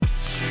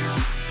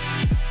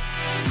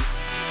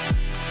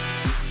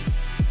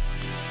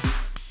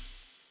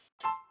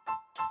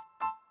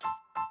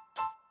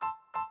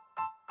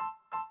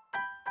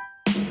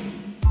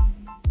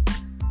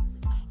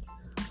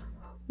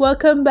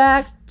Welcome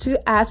back to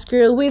Ask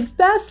Girl with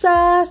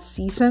Bessa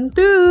Season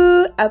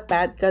 2, a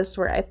podcast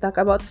where I talk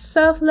about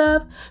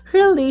self-love,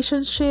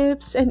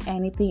 relationships, and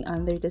anything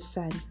under the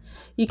sun.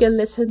 You can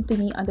listen to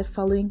me on the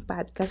following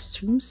podcast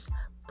streams: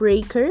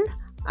 Breaker,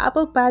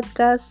 Apple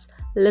Podcasts,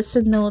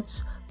 Listen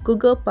Notes,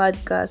 Google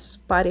Podcasts,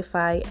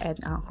 Spotify,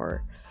 and Anchor.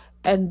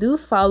 And do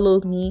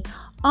follow me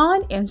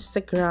on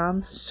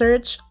Instagram.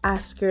 Search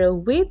Ask Girl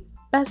with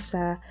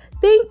Bessa.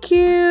 Thank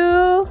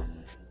you!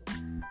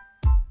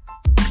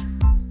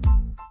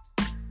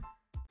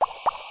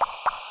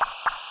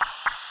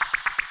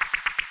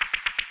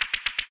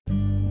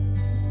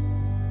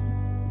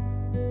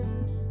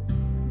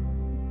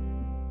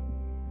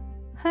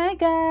 Hi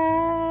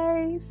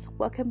guys!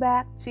 Welcome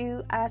back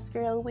to Ask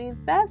Girl with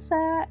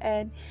Bessa.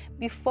 And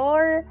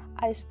before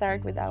I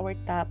start with our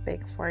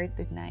topic for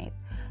tonight,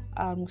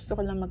 gusto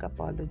ko lang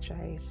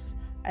mag-apologize.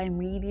 I'm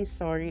really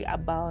sorry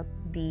about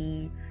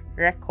the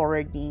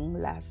recording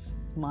last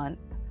month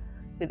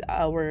with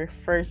our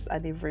first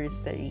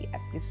anniversary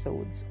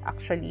episodes.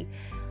 Actually,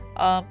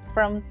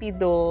 from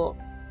Pido,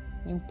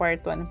 yung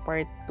part 1 and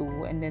part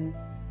 2, and then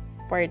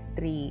part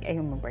 3,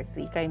 part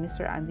 3 kay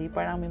Mr. Andy,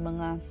 parang may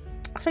mga,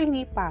 actually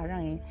hindi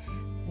parang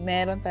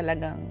meron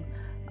talagang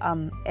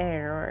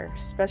error,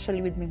 especially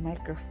with my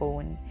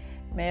microphone.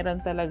 Meron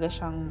talaga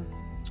siyang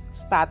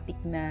static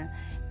na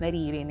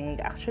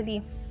naririnig. Actually,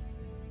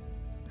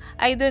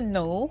 I don't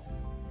know,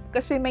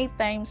 kasi may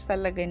times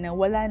talaga na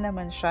wala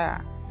naman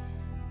siya.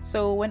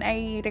 So, when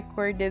I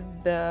recorded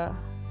the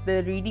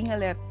reading a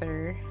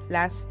letter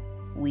last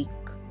week,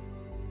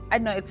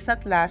 it's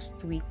not last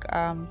week,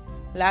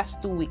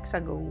 last 2 weeks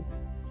ago,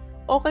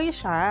 okay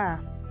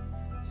siya.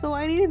 So,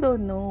 I really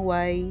don't know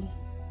why,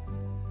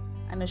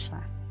 siya.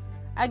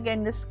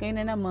 Again, this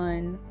kayo na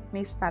naman,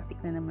 may static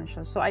na naman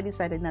siya. So, I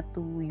decided not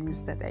to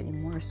use that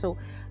anymore. So,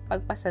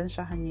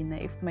 pagpasensyahan nyo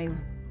na if my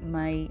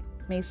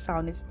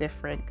sound is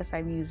different kasi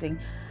I'm using,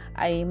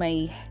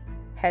 my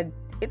head,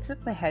 it's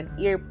not my head,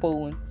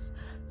 earphones.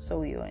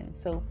 So, yun.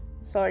 So,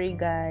 sorry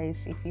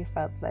guys if you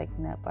felt like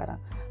na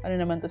parang, ano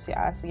naman to si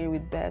Asir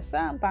with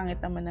Bessa, ang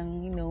pangit naman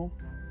ng,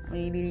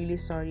 really, really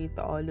sorry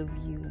to all of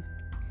you.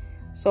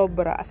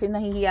 Sobra, kasi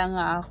nahihiya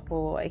nga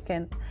ako. I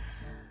can't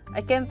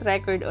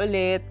record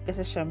ulit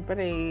kasi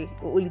syempre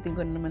uulitin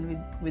ko naman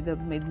with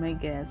my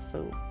guest.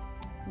 So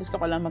gusto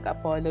ko lang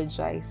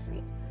mag-apologize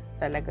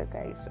talaga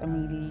guys. I'm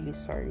really, really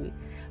sorry.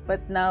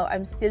 But now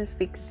I'm still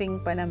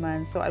fixing pa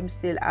naman. So I'm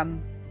still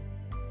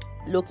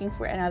looking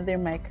for another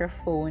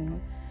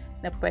microphone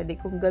na pwede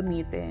kong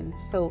gamitin.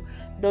 So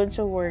don't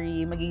you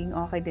worry, magiging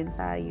okay din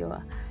tayo.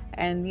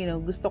 And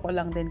gusto ko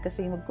lang din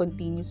kasi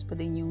mag-continuous pa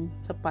din yung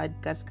sa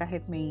podcast kahit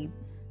may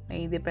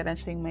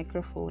diferensya yung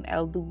microphone.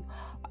 I'll do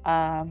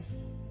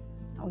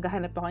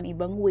maghahanap ako ng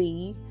ibang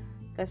way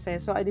kasi,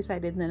 so I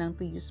decided na lang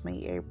to use my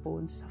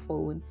earphones sa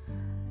phone.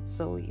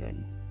 So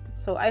yun.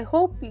 So I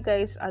hope you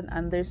guys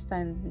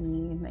understand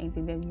me,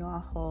 naintindihan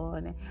nyo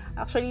ako.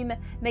 Actually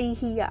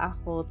nahihiya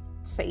ako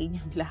sa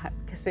inyong lahat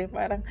kasi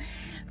parang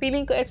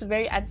feeling ko it's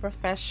very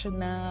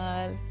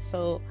unprofessional.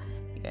 So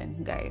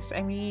yun guys,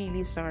 I'm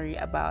really sorry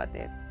about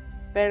it.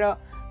 Pero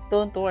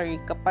don't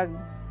worry, kapag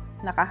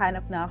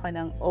nakahanap na ako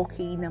ng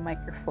okay na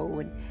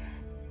microphone,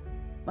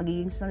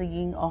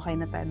 magiging okay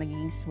na tayo,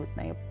 magiging smooth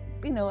na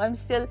yun. I'm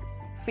still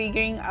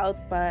figuring out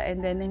pa,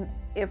 and then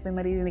if may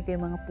maririnig kayo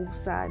mga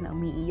pusa na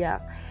umiiyak,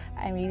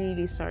 I'm really,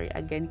 really sorry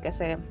again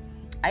kasi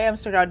I am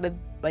surrounded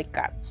by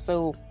cats.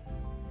 So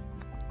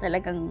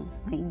talagang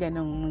may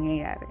ganong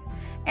mangyayari.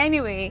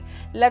 Anyway,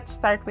 let's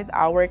start with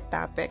our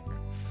topic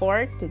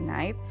for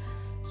tonight.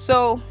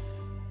 So,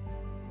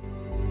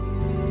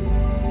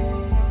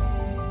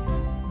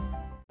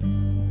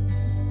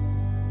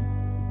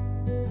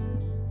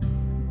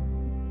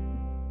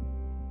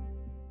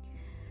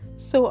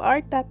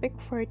 our topic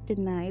for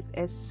tonight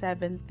is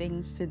 7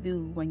 things to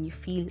do when you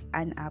feel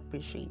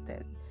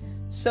unappreciated.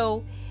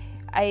 So,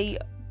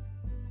 I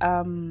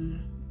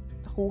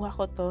nakuha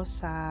ko to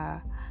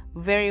sa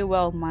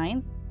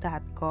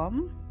verywellmind.com.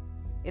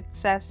 It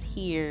says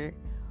here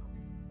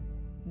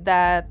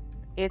that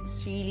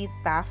it's really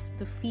tough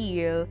to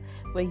feel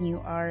when you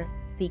are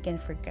taken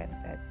for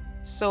granted.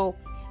 So,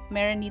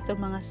 meron dito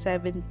mga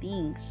 7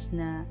 things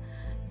na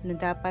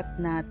dapat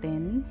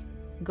natin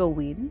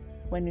gawin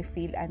when we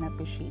feel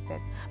unappreciated.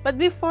 But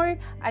before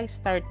I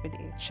start with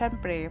it,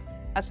 syempre,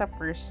 as a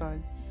person,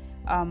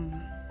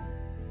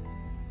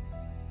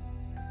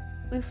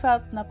 we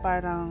felt na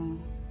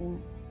parang,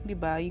 di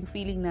ba, yung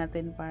feeling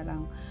natin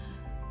parang,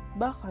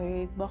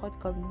 bakit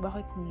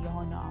hindi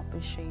ako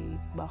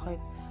na-appreciate?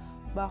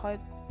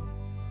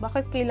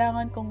 Bakit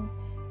kailangan kong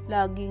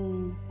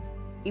laging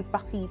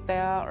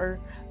ipakita, or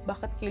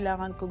bakit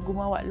kailangan ko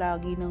gumawa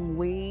lagi ng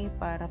way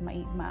para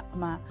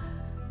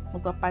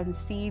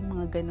magpapansin,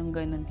 mga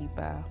ganun-ganun, di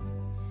ba?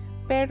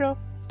 Pero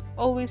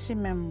always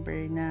remember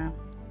na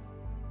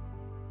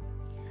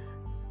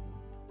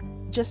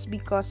just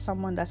because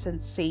someone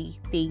doesn't say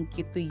thank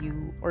you to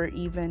you or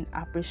even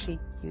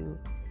appreciate you,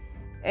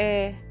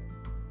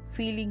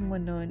 feeling mo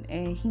nun,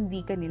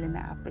 hindi ka nila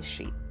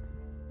na-appreciate.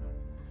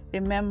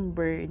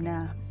 remember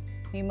na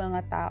may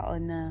mga tao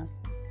na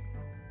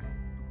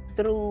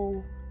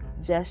through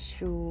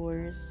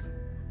gestures,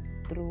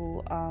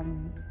 through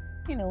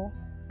you know,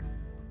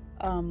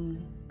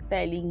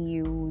 telling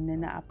you na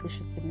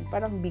na-appreciate ka nila,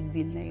 parang big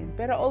deal na yun.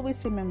 Pero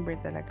always remember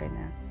talaga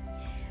na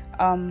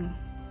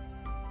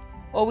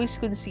always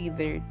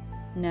considered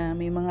na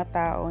may mga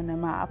tao na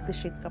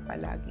ma-appreciate ka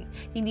palagi.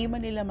 Hindi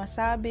man nila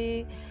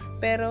masabi,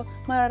 pero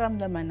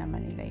mararamdaman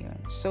naman nila yun.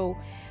 So,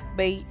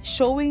 by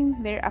showing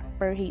their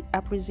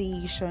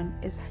appreciation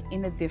is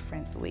in a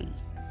different way.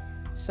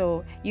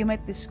 So, you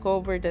might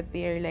discover that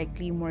they are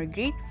likely more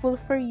grateful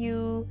for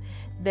you,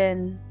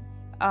 then,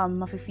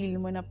 mafe-feel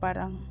mo na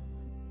parang,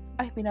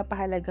 ay,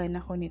 pinapahalagan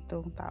ako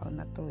nitong tao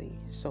na to eh.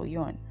 So,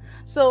 yun.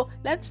 So,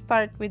 let's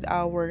start with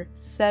our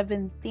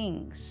 7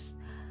 things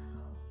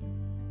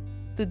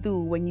to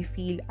do when you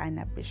feel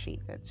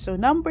unappreciated. So,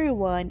 number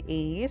 1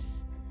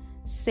 is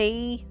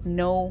say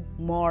no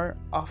more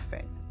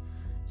often.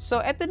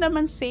 So, eto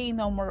naman, say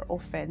no more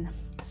often.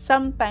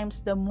 Sometimes,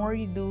 the more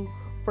you do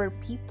for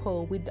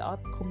people without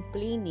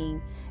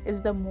complaining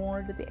is the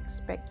more that they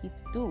expect you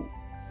to do.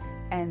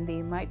 And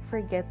they might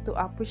forget to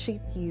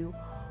appreciate you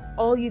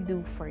all you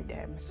do for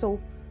them. So,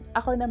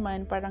 ako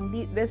naman, parang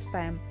this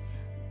time,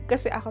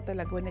 kasi ako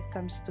talaga when it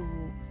comes to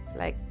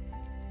like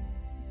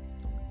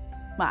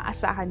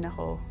maaasahan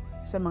ako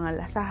sa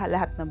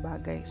lahat ng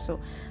bagay. So,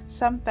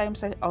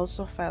 sometimes I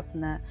also felt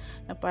na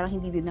parang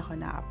hindi din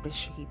ako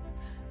na-appreciate.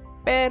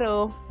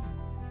 Pero,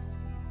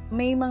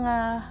 may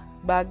mga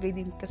bagay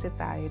din kasi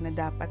tayo na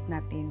dapat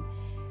natin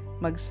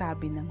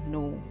magsabi ng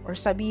no or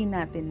sabihin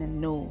natin na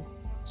no.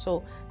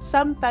 So,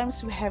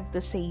 sometimes we have to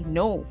say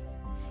no.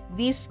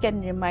 This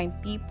can remind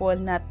people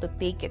not to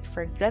take it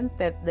for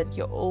granted that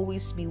you'll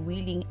always be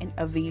willing and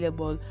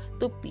available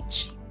to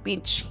pitch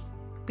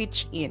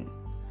in.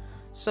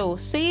 So,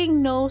 saying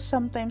no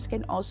sometimes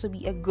can also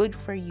be a good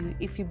for you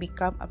if you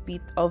become a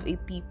bit of a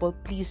people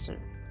pleaser.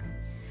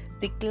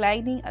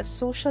 Declining a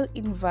social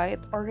invite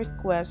or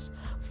request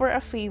for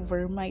a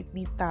favor might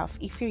be tough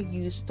if you're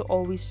used to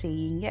always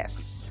saying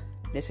yes.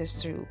 This is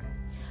true.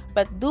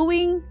 But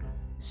doing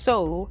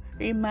so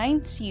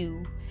reminds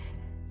you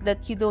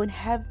that you don't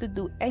have to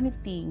do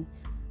anything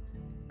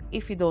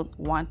if you don't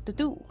want to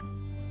do.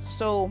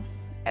 So,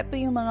 eto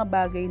yung mga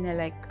bagay na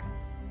like,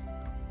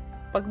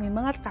 pag may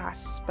mga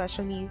tasks,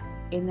 especially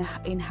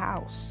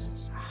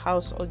in-house,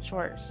 household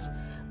chores.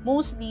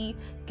 Mostly,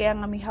 kaya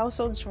nga may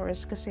household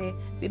chores kasi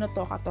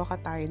tinotoka-toka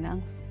tayo ng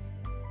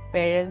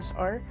parents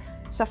or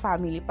sa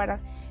family.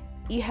 Parang,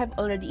 you have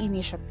already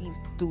initiative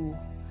to do.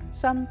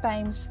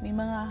 Sometimes, may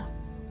mga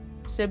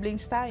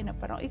siblings tayo na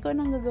parang, ikaw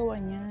nang gagawa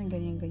niya,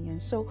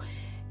 ganyan-ganyan. So,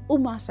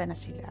 umasa na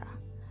sila.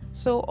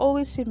 So,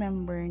 always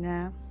remember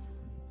na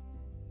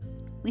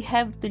we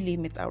have to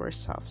limit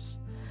ourselves.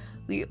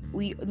 We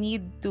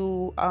need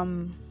to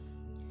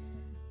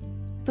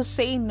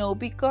say no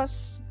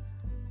because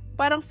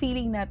parang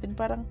feeling natin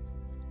parang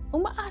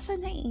umaasa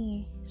na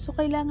eh. So,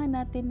 kailangan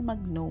natin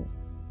mag-no.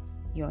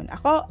 Yun.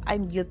 Ako,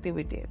 I'm guilty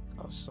with it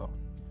also.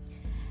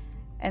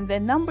 And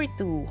then number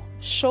 2,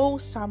 show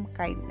some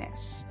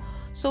kindness.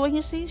 So, when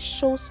you say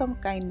show some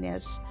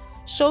kindness,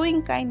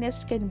 showing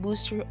kindness can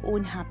boost your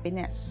own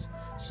happiness.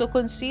 So,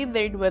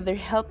 consider whether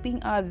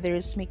helping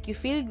others make you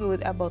feel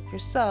good about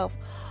yourself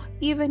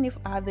even if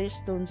others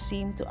don't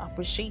seem to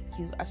appreciate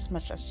you as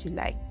much as you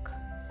like.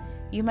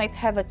 You might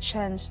have a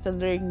chance to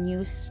learn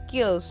new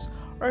skills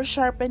or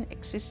sharpen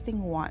existing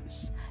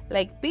ones.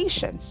 Like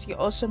patience, you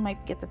also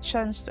might get a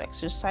chance to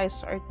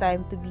exercise or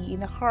time to be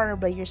in a car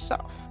by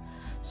yourself.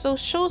 So,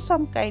 show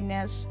some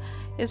kindness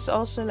is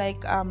also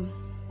like,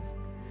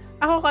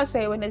 ako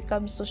kasi, when it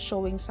comes to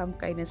showing some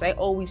kindness, I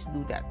always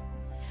do that.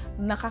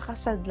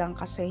 Nakakasad lang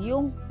kasi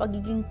yung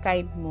pagiging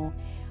kind mo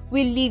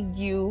will lead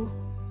you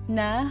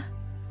na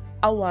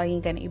awayin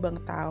ka ng ibang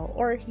tao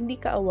or hindi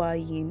ka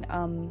awayin,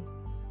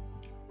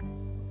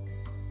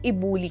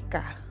 ibuli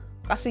ka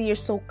kasi you're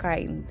so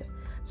kind.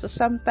 So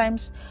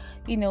sometimes,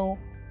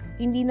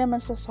 hindi naman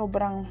sa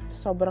sobrang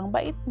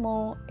bait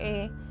mo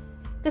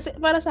kasi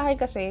para sa akin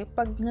kasi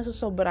pag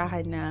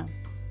nasusobrahan na,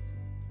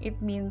 it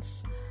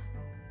means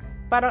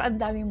parang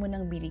ang dami mo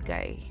nang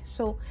binigay.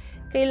 So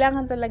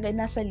kailangan talaga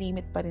nasa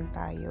limit pa rin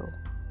tayo,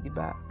 'di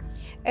ba?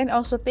 And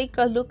also,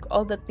 take a look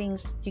all the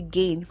things that you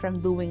gain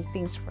from doing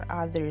things for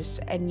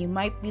others, and you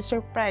might be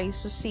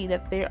surprised to see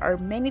that there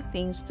are many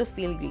things to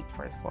feel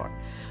grateful for.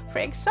 For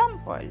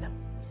example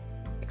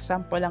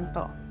lang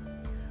to.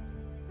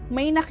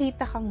 May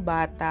nakita kang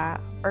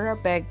bata or a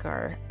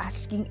beggar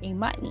asking a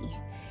money.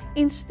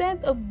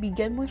 Instead of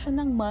bigyan mo siya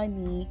ng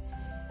money,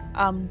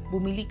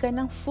 bumili ka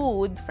ng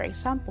food. For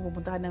example,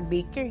 pumunta ka ng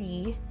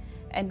bakery,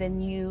 and then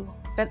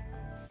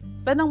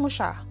tanong mo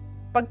siya,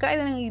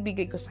 pagkain na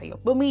ibigay ko sa'yo,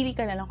 bumili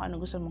ka na lang kung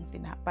anong gusto mong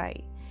tinapay.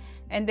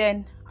 And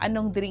then,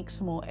 anong drinks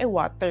mo?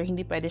 Water.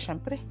 Hindi pwede,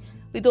 syempre.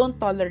 We don't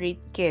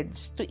tolerate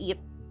kids to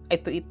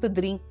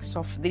drink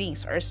soft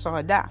drinks or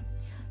soda.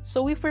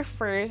 So, we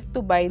prefer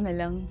to buy na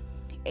lang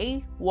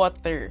a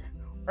water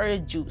or a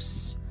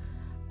juice.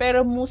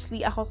 Pero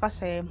mostly ako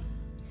kasi,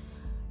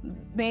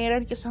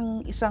 Mayroon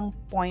isang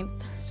point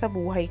sa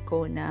buhay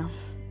ko na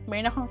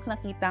mayroon akong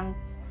nakitang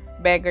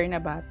beggar na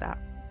bata.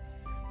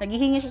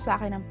 Naghihingi siya sa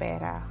akin ng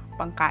pera,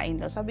 pangkain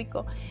daw. Sabi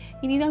ko,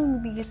 hindi na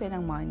bibigay sa'yo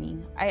ng money.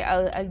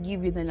 I'll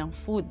give you na lang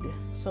food.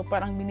 So,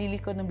 parang nabili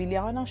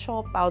ako ng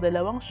siopaw, 2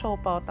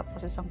 siopaw,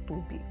 tapos isang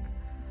tubig.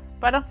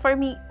 Parang for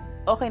me,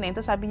 okay na.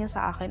 Ito sabi niya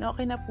sa akin,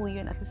 okay na po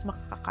yun. At least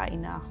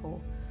makakakain na ako.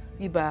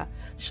 Diba?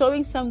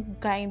 Showing some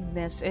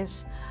kindness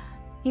is,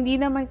 hindi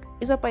naman,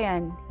 isa pa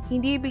yan,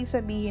 hindi ibig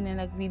sabihin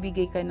na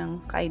nagbibigay ka ng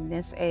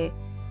kindness,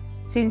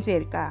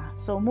 sincere ka.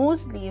 So,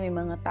 mostly, may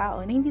mga tao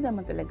na hindi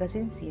naman talaga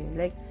sincere.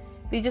 Like,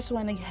 they just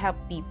wanna help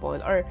people.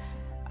 Or,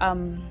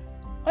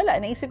 wala,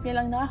 naisip niya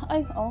lang na,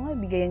 ay, nga,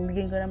 bigyan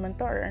ko naman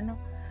to, or ano.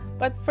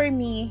 But for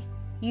me,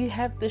 you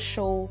have to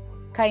show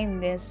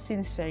kindness,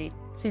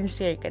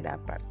 sincere ka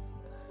dapat.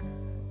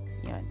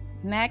 Yun.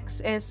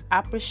 Next is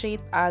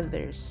appreciate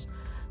others.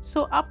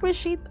 So,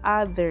 appreciate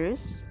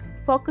others.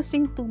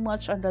 Focusing too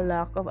much on the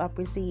lack of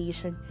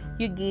appreciation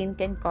you gain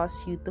can cause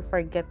you to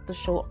forget to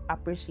show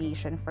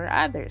appreciation for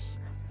others.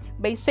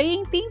 By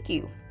saying thank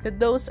you to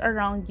those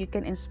around you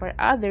can inspire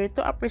others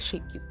to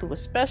appreciate you too,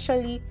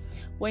 especially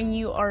when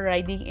you are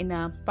riding in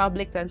a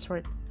public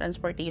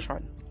transportation.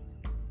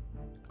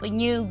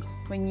 When you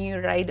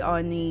ride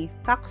on a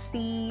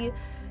taxi,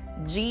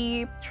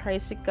 jeep,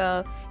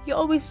 tricycle, you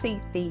always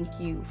say thank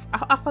you.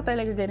 Ako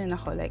talaga ganun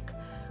ako. Like,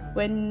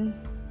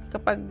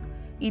 kapag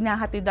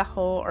inahatid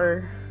ako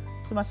or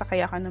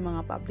sumasakay ako ng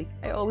mga public,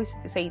 I always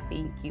say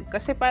thank you.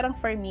 Kasi parang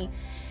for me,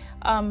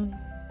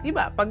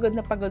 diba, pagod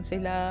na pagod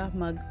sila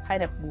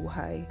maghanap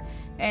buhay.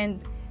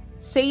 And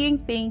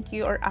saying thank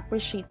you or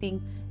appreciating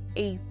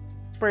a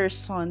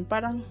person,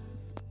 parang,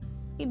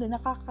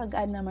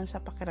 nakakagaan naman sa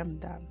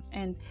pakiramdam.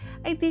 And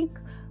I think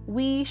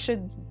we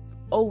should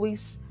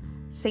always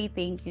say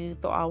thank you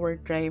to our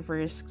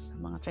drivers sa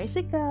mga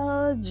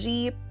tricycle,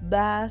 jeep,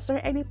 bus, or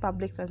any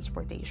public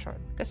transportation.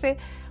 Kasi,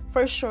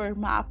 for sure,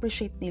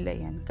 ma-appreciate nila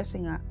yan.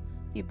 Kasi nga,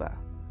 diba,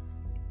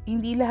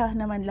 hindi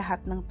naman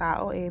lahat ng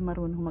tao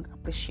marunong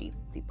mag-appreciate,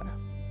 diba?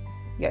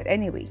 Yeah,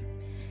 anyway.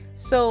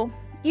 So,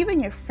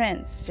 even your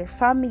friends, your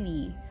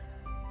family,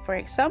 for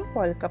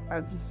example,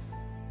 kapag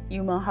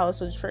yung mga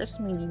household chores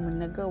mo hindi mo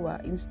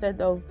nagawa, instead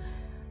of,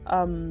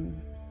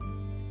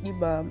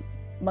 diba,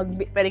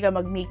 pwede ka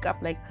mag-makeup,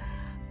 like,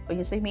 when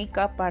you say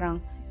makeup, parang,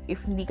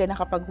 if hindi ka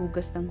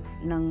nakapaghugas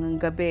ng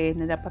gabi,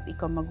 na dapat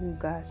ikaw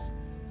maghugas,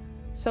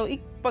 so,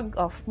 pag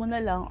off mo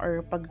na lang, or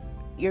pag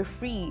you're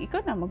free,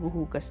 ikaw na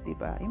maghuhugas,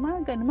 diba? Yung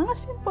mga ganun, mga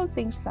simple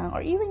things lang.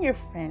 Or even your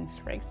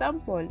friends. For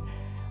example,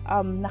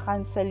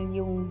 na-cancel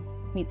yung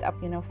meet up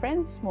nyo ng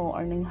friends mo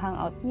or ng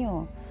hangout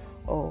nyo.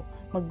 O,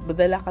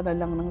 magdala ka na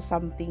lang ng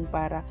something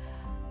para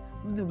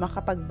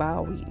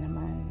makapagbawi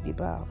naman,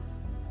 diba?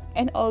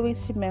 And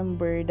always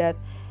remember that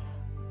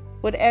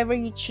whatever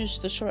you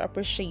choose to show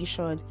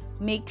appreciation,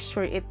 make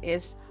sure it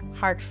is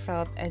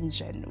heartfelt and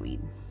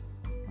genuine.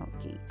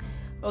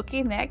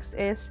 Okay, next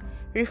is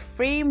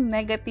reframe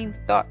negative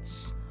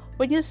thoughts.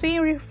 When you say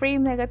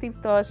reframe negative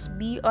thoughts,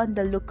 be on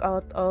the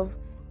lookout of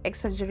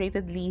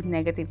exaggeratedly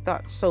negative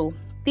thoughts. So,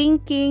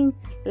 thinking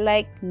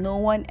like no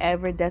one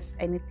ever does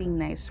anything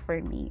nice for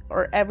me,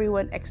 or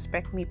everyone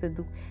expect me to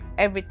do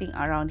everything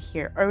around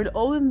here, or will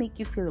always make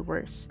you feel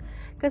worse.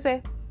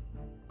 Kasi,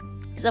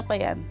 isa pa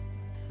yan,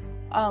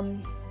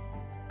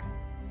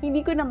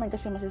 hindi ko naman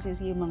kasi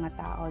masisisi yung mga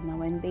tao na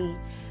when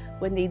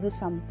they do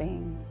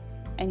something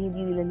and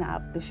hindi nila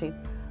na-appreciate,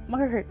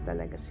 ma-hurt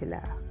talaga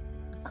sila.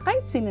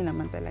 Kahit sino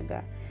naman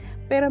talaga.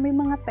 Pero may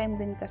mga time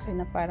din kasi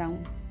na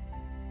parang,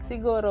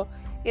 siguro,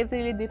 it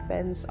really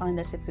depends on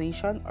the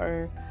situation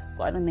or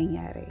kung ano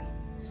nangyari.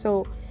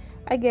 So,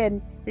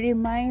 again,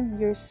 remind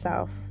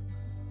yourself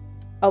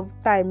of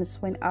times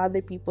when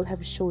other people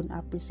have shown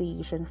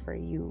appreciation for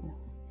you.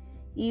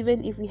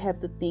 Even if you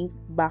have to think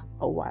back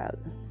a while.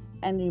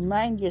 And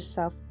remind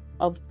yourself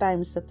of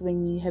times that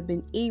when you have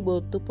been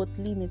able to put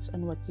limits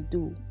on what you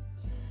do.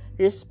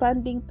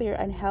 Responding to your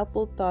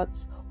unhelpful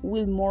thoughts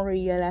will more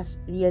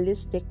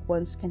realistic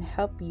ones can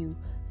help you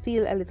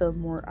feel a little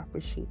more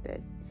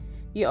appreciated.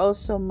 You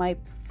also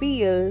might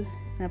feel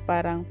na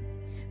parang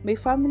my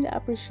family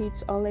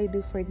appreciates all I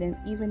do for them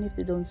even if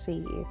they don't say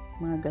it.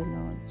 Mga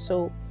ganon.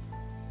 So,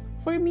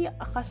 for me,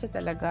 kasi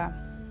talaga,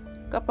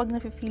 kapag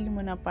nafe-feel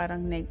mo na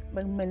parang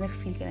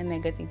nafe-feel ka na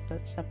negative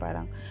thoughts na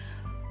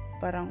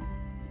parang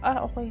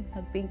okay,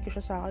 nag-thank you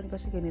siya sa akin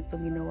kasi ganito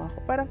ginawa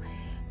ko. Parang,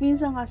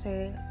 minsan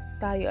kasi,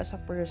 tayo as a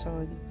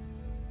person,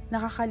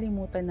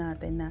 nakakalimutan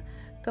natin na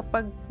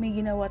kapag may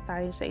ginawa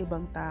tayo sa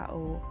ibang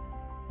tao,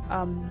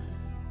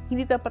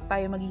 hindi dapat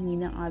tayo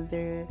maghingi ng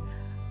other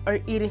or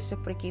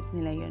i-reciprocate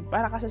nila yun.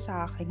 Para kasi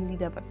sa akin, hindi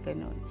dapat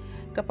ganun.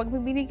 Kapag may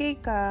binigay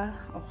ka,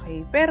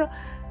 okay. Pero,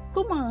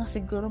 kung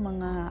siguro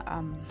mga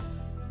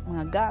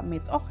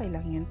gamit, okay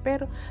lang yun.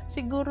 Pero,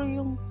 siguro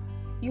yung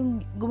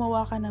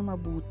gumawa ka ng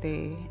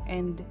mabuti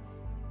and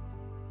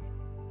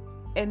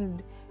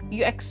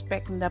you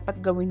expect na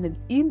dapat gawin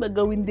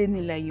din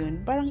nila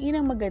yun. Parang yun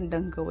ang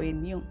magandang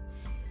gawin.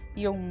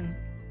 Yung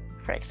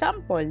For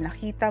example,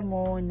 nakita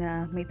mo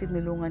na may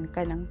tinulungan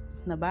ka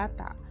na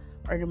bata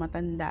or na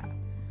matanda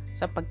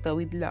sa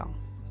pagtawid lang.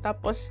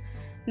 Tapos,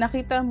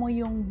 nakita mo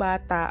yung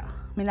bata,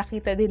 may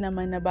nakita din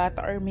naman na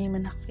bata or may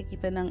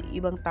nakikita ng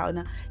ibang tao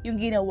na yung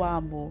ginawa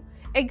mo,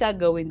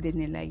 gagawin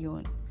din nila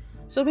yun.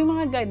 So, may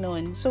mga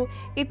ganun. So,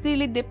 it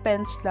really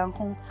depends lang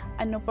kung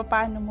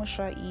paano mo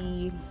siya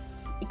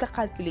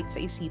i-calculate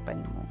sa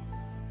isipan mo.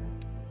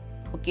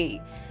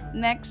 Okay,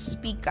 next,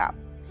 speak up.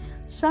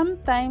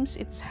 Sometimes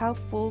it's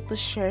helpful to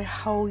share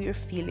how you're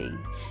feeling.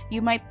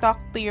 You might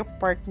talk to your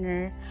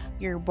partner,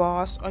 your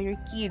boss, or your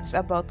kids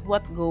about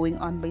what's going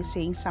on by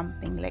saying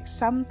something like,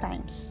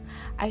 sometimes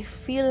I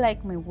feel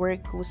like my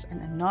work goes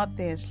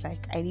unnoticed,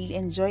 like I really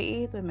enjoy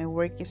it when my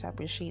work is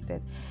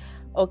appreciated.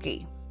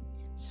 Okay,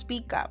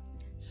 speak up.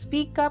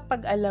 Speak up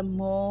pag alam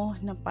mo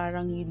na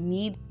parang you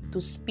need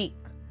to speak.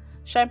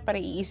 Siyempre,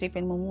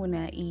 iisipin mo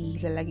muna,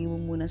 ilalagay mo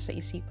muna sa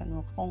isipan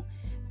mo kung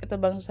ito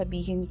bang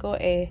sabihin ko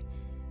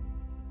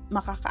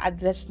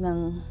makaka-address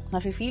ng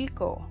nafe-feel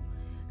ko.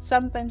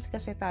 Sometimes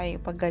kasi tayo,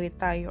 pag galit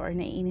tayo or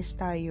naiinis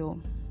tayo,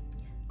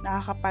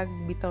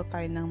 nakakapagbitaw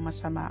tayo ng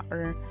masama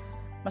or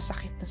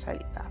masakit na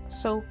salita.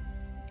 So,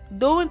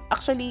 don't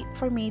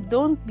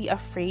be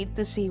afraid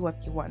to say what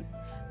you want.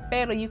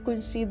 Pero you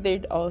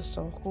considered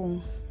also kung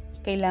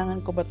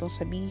kailangan ko ba itong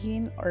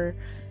sabihin or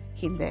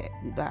hindi,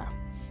 di ba?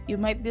 You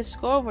might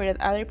discover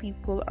that other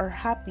people are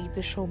happy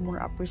to show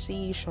more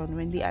appreciation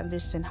when they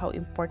understand how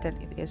important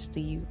it is to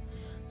you.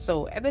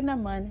 So, eto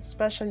naman,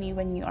 especially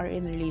when you are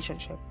in a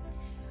relationship,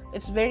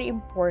 it's very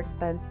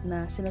important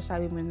na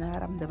sinasabi mo na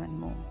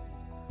nararamdaman mo.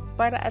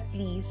 Para at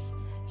least,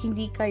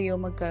 hindi kayo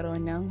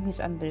magkaroon ng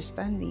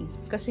misunderstanding.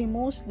 Kasi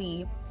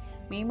mostly,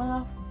 may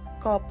mga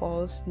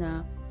couples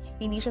na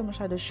hindi siya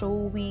masyado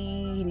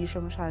showy, hindi siya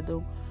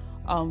masyado,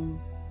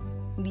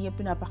 hindi niya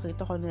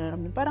pinapakita kung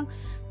nararamdaman. Parang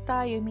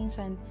tayo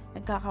minsan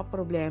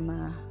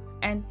nagkakaproblema.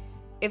 And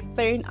it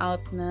turned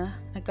out na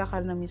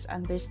nagkakaroon ng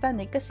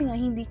misunderstanding kasi nga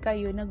hindi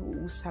kayo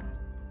nag-uusap.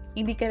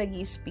 Hindi ka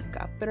nag-i-speak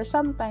up. Pero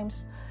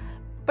sometimes,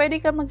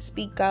 pwede ka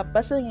mag-speak up.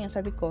 Basta nga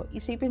sabi ko,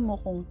 isipin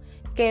mo kung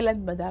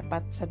kailan ba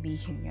dapat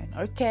sabihin yan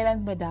or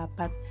kailan ba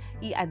dapat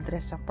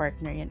i-address sa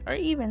partner yan or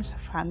even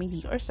sa family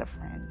or sa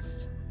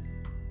friends.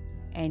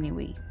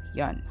 Anyway,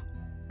 yon.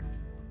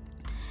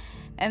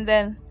 And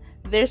then,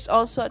 there's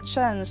also a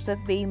chance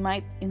that they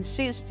might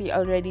insist they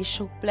already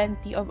show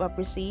plenty of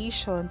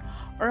appreciation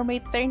or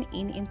may turn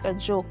into a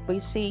joke by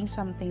saying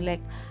something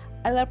like,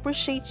 I'll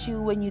appreciate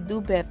you when you do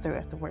better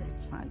at work.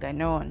 Mga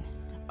ganon.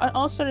 And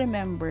also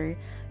remember,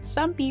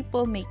 some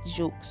people make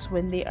jokes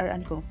when they are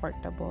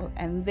uncomfortable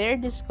and their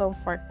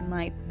discomfort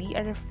might be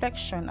a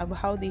reflection of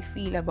how they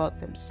feel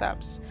about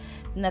themselves,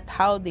 not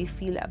how they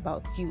feel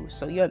about you.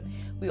 So yun,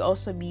 we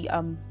also be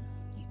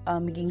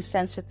maging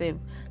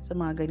sensitive sa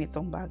mga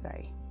ganitong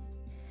bagay.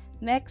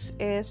 Next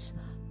is,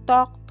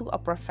 talk to a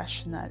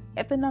professional.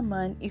 Ito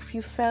naman, if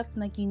you felt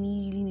na you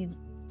really need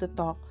to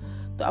talk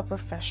to a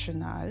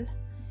professional,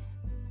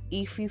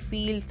 if you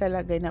feel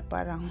talaga na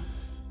parang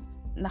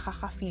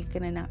nakaka-feel ka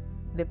na ng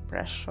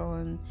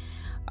depression,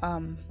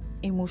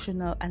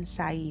 emotional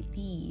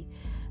anxiety,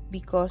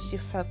 because you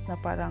felt na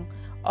parang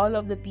all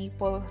of the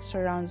people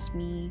surrounds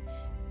me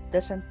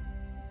doesn't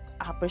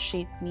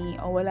appreciate me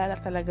o wala na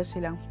talaga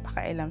silang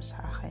pakialam sa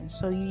akin.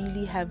 So you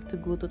really have to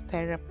go to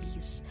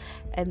therapies,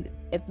 and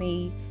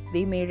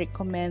they may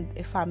recommend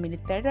a family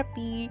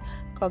therapy,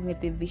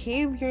 cognitive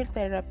behavior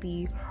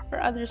therapy, or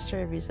other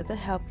service that will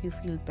help you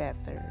feel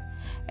better.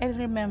 And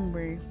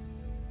remember,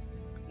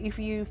 if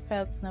you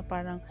felt na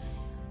parang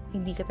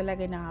hindi ka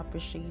talaga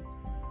na-appreciate,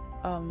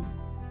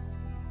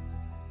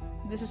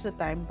 this is the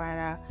time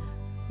para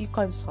you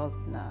consult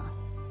na.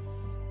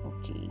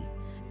 Okay.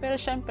 Pero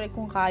syempre,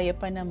 kung kaya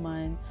pa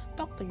naman,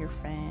 talk to your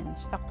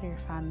friends, talk to your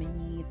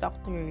family, talk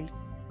to your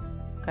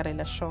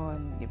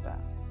karelasyon, di ba?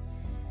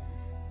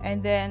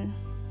 And then,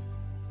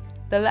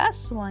 the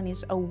last one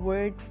is a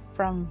word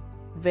from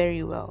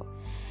very well.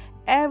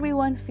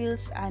 Everyone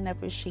feels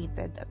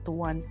unappreciated at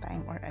one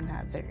time or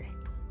another.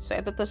 So,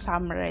 ito to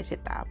summarize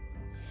it up.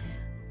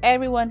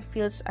 Everyone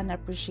feels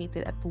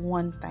unappreciated at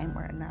one time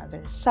or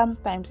another.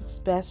 Sometimes it's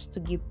best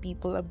to give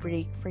people a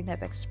break for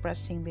not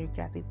expressing their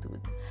gratitude.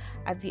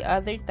 At the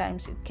other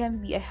times, it can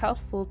be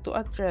helpful to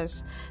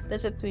address the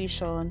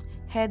situation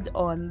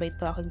head-on by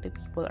talking to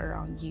people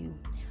around you.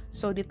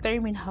 So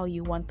determine how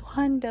you want to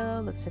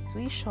handle the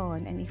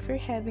situation, and if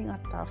you're having a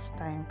tough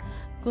time,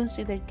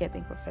 consider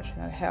getting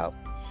professional help.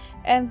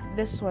 And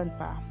this one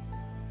pa,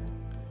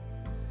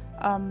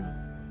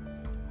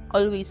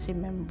 always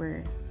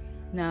remember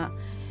na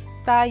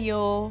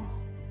tayo,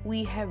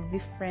 we have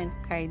different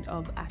kind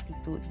of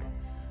attitude.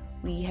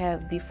 We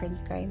have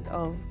different kind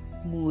of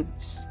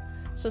moods.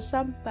 So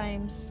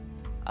sometimes,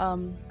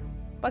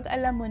 pag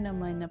alam mo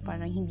naman na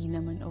parang hindi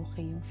naman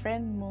okay yung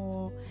friend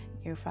mo,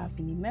 your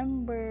family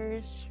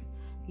members,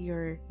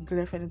 your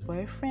girlfriend and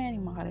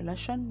boyfriend, yung mga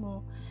relasyon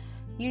mo,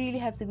 you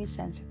really have to be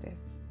sensitive.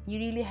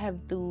 You really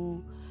have to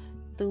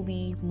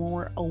be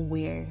more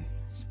aware,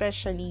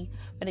 especially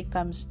when it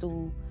comes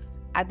to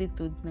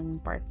attitude ng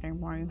partner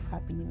mo or yung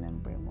family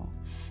member mo.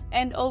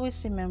 And always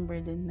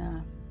remember din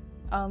na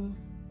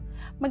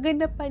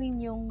maganda pa rin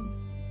yung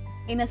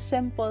in a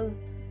simple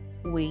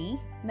way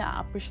na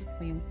appreciate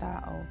mo yung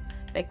tao.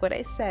 Like what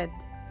I said,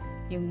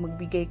 yung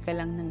magbigay ka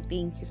lang ng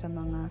thank you sa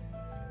mga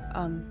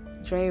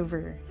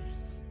drivers,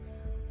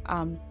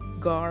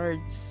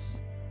 guards,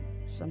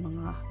 sa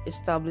mga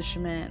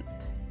establishment.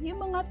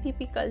 Yung mga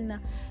typical na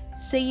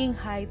saying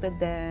hi to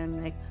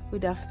them, like,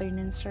 good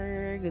afternoon,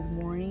 sir, good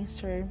morning,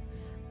 sir.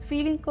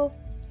 Feeling ko,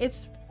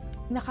 it's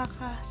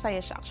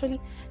nakakasaya siya. Actually,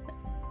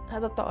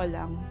 sa totoo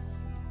lang,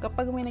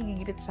 kapag may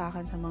nagigilid sa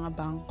akin sa mga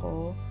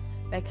bangko,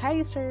 like,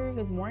 hi, sir,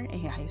 good morning.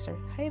 Hi, sir.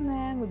 Hi,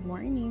 ma'am, good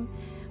morning.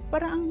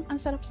 Parang ang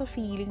sarap sa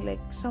feeling, like,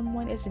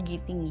 someone is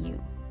greeting you.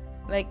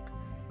 Like,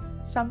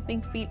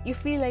 you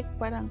feel like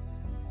parang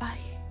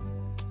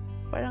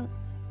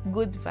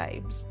good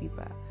vibes,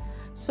 diba?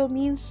 So,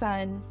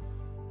 minsan,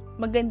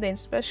 maganda yun,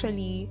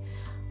 especially,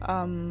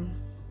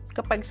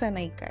 kapag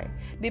sanay ka.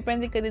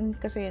 Depende ka din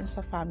kasi yan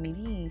sa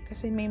family.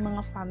 Kasi may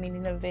mga family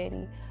na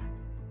very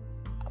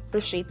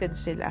appreciated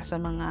sila sa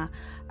mga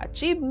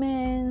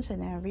achievements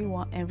and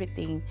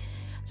everything.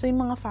 So,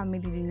 yung mga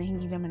family din na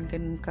hindi naman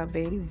ganun ka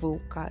very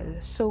vocal.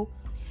 So,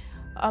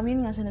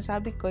 yun nga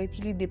sinasabi ko, it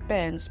really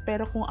depends.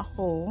 Pero kung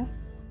ako,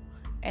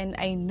 and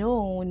I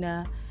know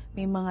na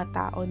may mga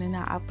tao na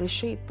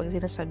na-appreciate pag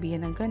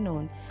sinasabihan ng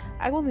ganun,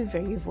 I will be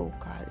very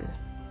vocal.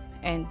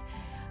 And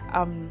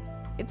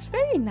it's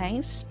very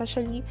nice,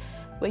 especially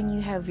when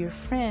you have your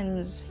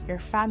friends, your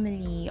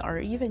family, or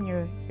even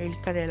your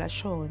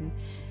karelasyon.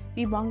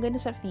 Diba, ang ganda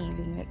sa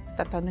feeling, like,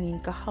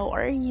 tatanungin ka, how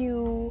are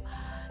you?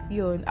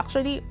 Yun.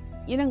 Actually,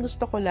 yun ang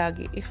gusto ko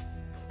lagi.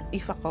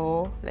 If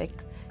ako,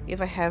 like,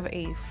 if I have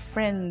a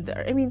friend,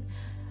 or,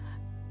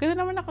 gano'n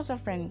naman ako sa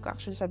friend ko,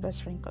 actually sa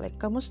best friend ko, like,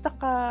 kamusta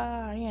ka?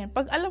 Ayan.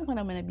 Pag alam ko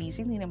naman na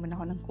busy, hindi naman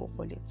ako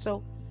nangkukulit.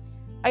 So,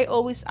 I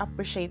always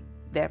appreciate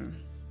them.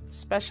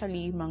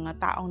 Especially mga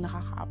taong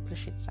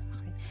nakaka-appreciate sa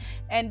akin.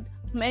 And,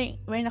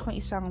 mayroon akong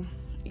isang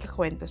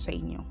ikakwento sa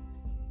inyo.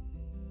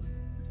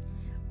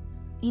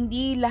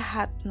 Hindi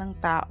lahat ng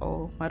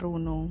tao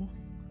marunong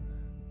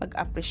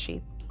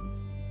mag-appreciate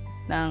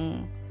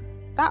ng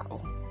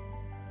tao.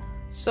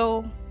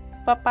 So,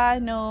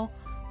 paano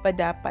ba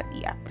dapat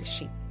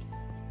i-appreciate?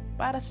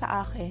 Para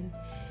sa akin,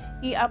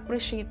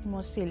 i-appreciate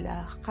mo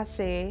sila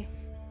kasi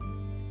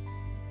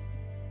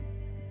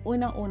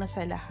unang-una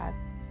sa lahat,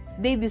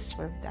 they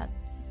deserve that.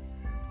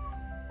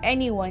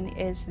 Anyone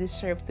is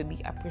deserved to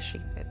be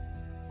appreciated.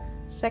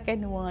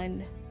 Second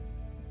one,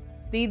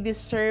 they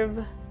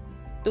deserve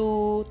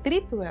to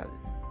treat well,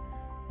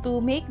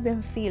 to make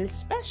them feel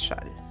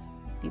special,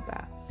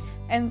 diba?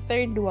 And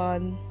third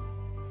one,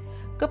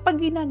 kapag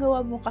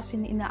ginagawa mo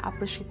kasi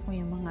ina-appreciate mo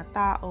yung mga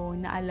tao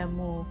na alam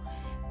mo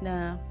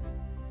na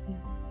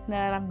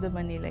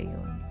nararamdaman nila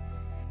yun,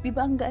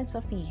 diba ang gaan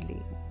sa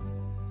feeling?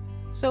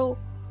 So,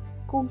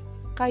 kung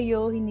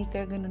kayo hindi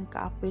ka ganun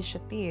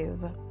ka-appreciative,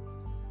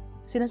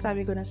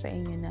 sinasabi ko na sa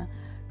inyo na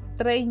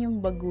try nyong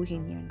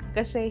baguhin yun.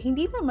 Kasi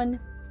hindi naman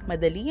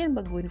madali yan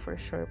baguhin for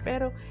sure,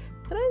 pero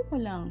try mo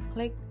lang.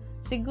 Like,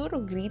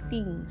 siguro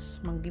greetings.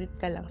 Mag-greet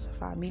ka lang sa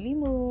family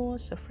mo,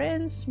 sa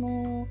friends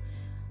mo,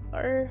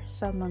 or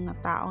sa mga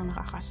taong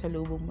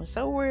nakakasalubong mo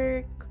sa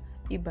work.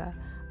 Diba?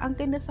 Ang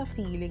ganda sa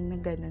feeling na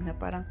gano'n na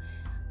parang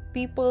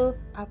people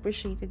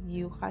appreciated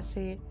you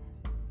kasi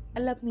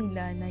alam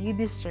nila na you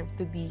deserve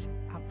to be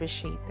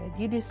appreciated.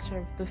 You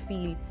deserve to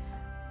feel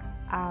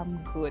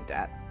good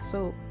at.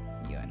 So,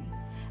 yun.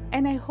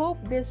 And I hope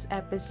this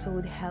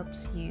episode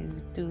helps you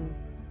to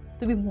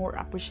be more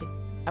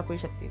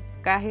appreciative.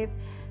 Kahit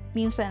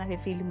minsan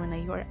nafe-feel mo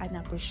na you are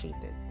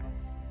unappreciated.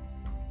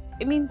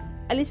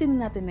 Alisin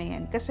natin na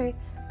yan. Kasi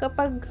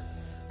kapag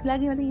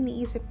lagi natin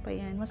iniisip pa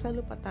yan, mas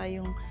lalo pa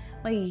tayong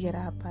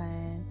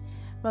mahihirapan,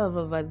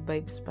 mababad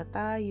vibes pa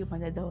tayo,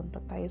 manadown pa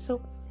tayo. So,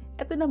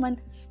 eto naman,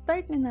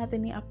 start na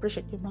natin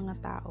i-appreciate yung mga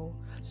tao.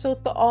 So,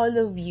 to all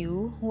of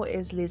you who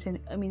is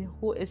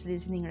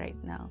listening right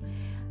now,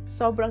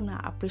 sobrang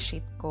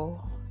na-appreciate ko.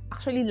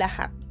 Actually,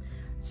 lahat.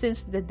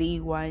 Since the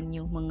day one,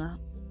 yung mga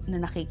na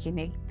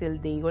nakikinig till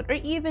day one, or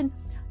even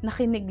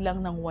nakinig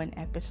lang ng one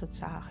episode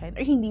sa akin,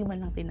 or hindi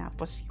man lang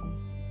tinapos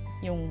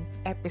yung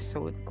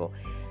episode ko.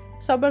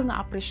 Sobrang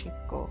na-appreciate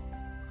ko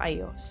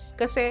kayo.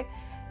 Kasi,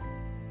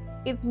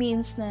 it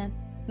means na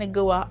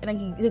gumawa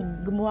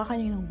ka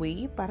niyo ng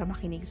way para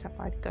makinig sa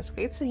podcast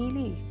ko. It's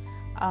really,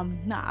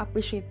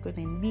 na-appreciate ko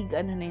na yun. Big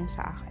na yun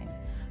sa akin.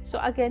 So,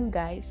 again,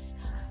 guys,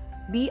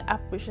 be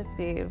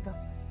appreciative.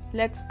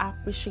 Let's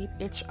appreciate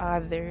each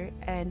other.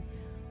 And,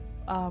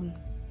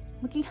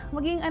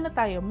 maging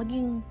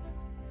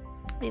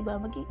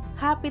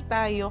happy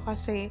tayo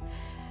kasi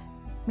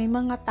may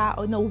mga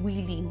tao na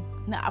willing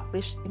na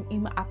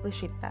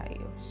ma-appreciate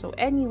tayo. So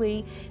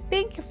anyway,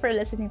 thank you for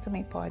listening to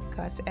my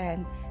podcast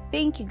and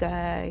thank you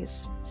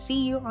guys.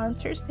 See you on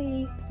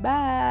Thursday.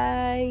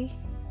 Bye!